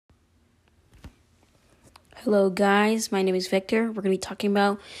Hello, guys. My name is Victor. We're going to be talking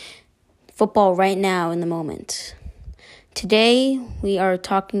about football right now in the moment. Today, we are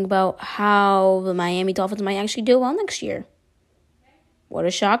talking about how the Miami Dolphins might actually do well next year. What a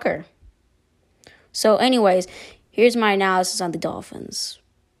shocker. So, anyways, here's my analysis on the Dolphins.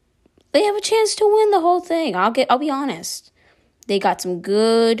 They have a chance to win the whole thing. I'll be honest. They got some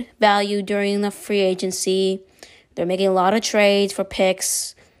good value during the free agency. They're making a lot of trades for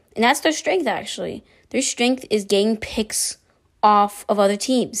picks. And that's their strength, actually. Their strength is getting picks off of other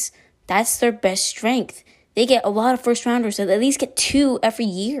teams. That's their best strength. They get a lot of first-rounders. They at least get 2 every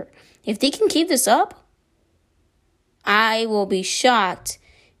year. If they can keep this up, I will be shocked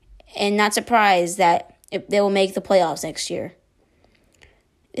and not surprised that they will make the playoffs next year.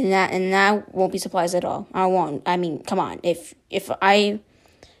 And that won't be surprised at all. I won't. I mean, come on. If I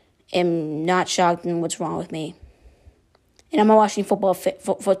am not shocked, then what's wrong with me? And I'm a Washington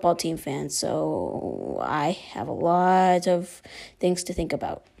football team fan, so I have a lot of things to think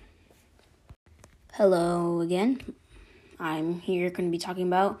about. Hello again. I'm here going to be talking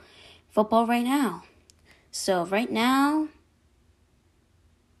about football right now. So right now,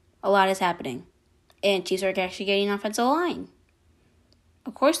 a lot is happening. And Chiefs are actually getting an offensive line.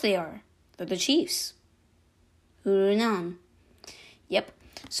 Of course they are. They're the Chiefs. Who would have known? Yep.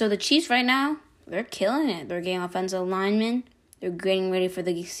 So the Chiefs right now, they're killing it. They're getting offensive linemen. They're getting ready for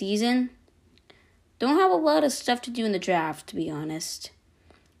the season. Don't have a lot of stuff to do in the draft, to be honest.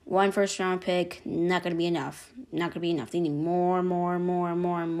 1 first-round pick, not going to be enough. Not going to be enough. They need more.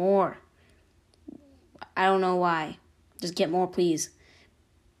 I don't know why. Just get more, please.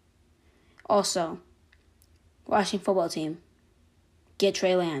 Also, Washington football team, get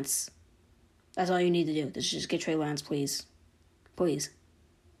Trey Lance. That's all you need to do. Just get Trey Lance, please. Please.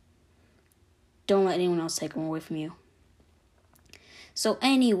 Don't let anyone else take him away from you. So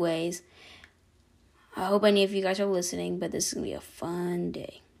anyways, I hope any of you guys are listening, but this is going to be a fun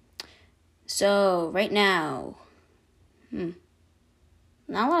day. So right now, not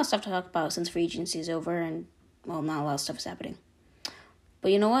a lot of stuff to talk about since free agency is over and, well, not a lot of stuff is happening.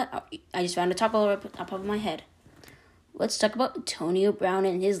 But you know what? I just found a top of my head. Let's talk about Antonio Brown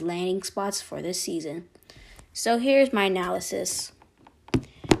and his landing spots for this season. So here's my analysis.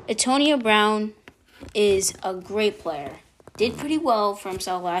 Antonio Brown is a great player. Did pretty well for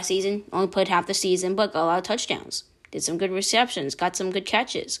himself last season. Only played half the season, but got a lot of touchdowns. Did some good receptions. Got some good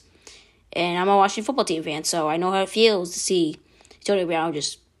catches. And I'm a Washington football team fan, so I know how it feels to see Antonio Brown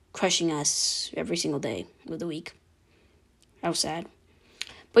just crushing us every single day of the week. That was sad.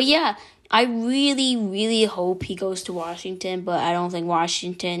 But yeah, I really, really hope he goes to Washington, but I don't think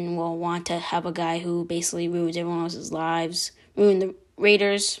Washington will want to have a guy who basically ruins everyone else's lives. Ruin the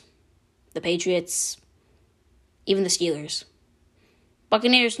Raiders, the Patriots, even the Steelers.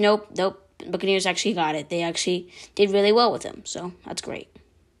 Buccaneers, nope. Buccaneers actually got it. They actually did really well with him, so that's great.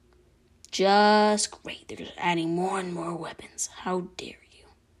 Just great. They're just adding more and more weapons. How dare you?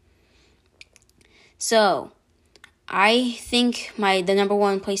 So, I think the number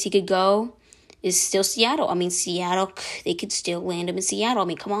one place he could go is still Seattle. I mean, Seattle, they could still land him in Seattle. I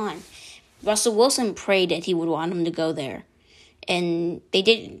mean, come on. Russell Wilson prayed that he would want him to go there, and they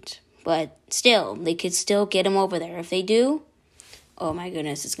didn't. But still, they could still get him over there. If they do, oh my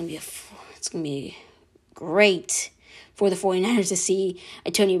goodness, it's gonna be great for the 49ers to see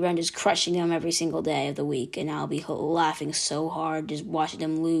Antonio Brown just crushing them every single day of the week, and I'll be laughing so hard just watching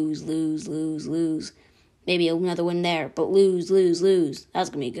them lose. Maybe another win there, but lose. That's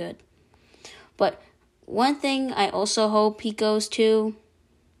gonna be good. But one thing I also hope he goes to,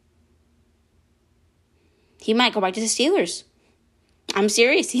 he might go back to the Steelers. I'm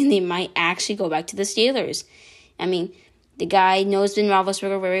serious. They might actually go back to the Steelers. I mean, the guy knows Ben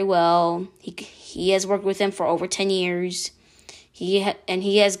Roethlisberger very well. He has worked with him for over 10 years. He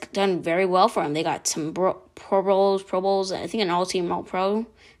has done very well for him. They got some Pro Bowls, I think an All-Team All-Pro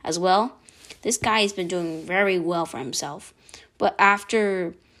as well. This guy has been doing very well for himself. But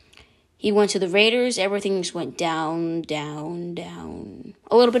after he went to the Raiders, everything just went down.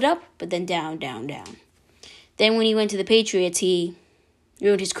 A little bit up, but then down. Then when he went to the Patriots, he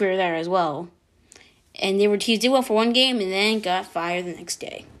ruined his career there as well. And he did well for one game and then got fired the next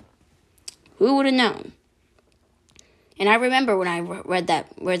day. Who would have known? And I remember when I read that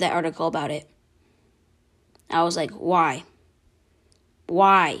article about it. I was like, why?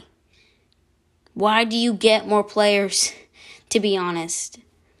 Why? Why do you get more players, to be honest?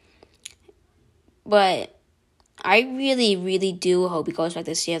 But I really, really do hope he goes back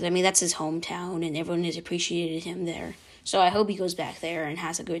to Seattle. I mean, that's his hometown, and everyone has appreciated him there. So I hope he goes back there and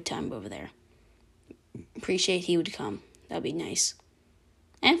has a good time over there. Appreciate he would come. That'd be nice.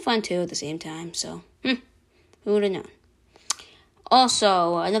 And fun, too, at the same time. So, Who would have known?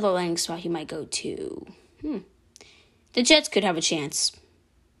 Also, another landing spot he might go to. The Jets could have a chance.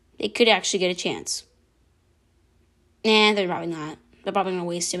 They could actually get a chance. Nah, they're probably not. They're probably going to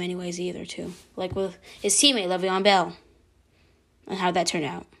waste him anyways either, too. Like with his teammate, Le'Veon Bell. And how'd that turn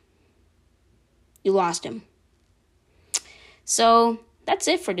out? You lost him. So, that's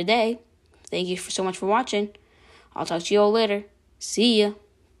it for today. Thank you so much for watching. I'll talk to you all later. See ya.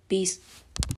 Peace.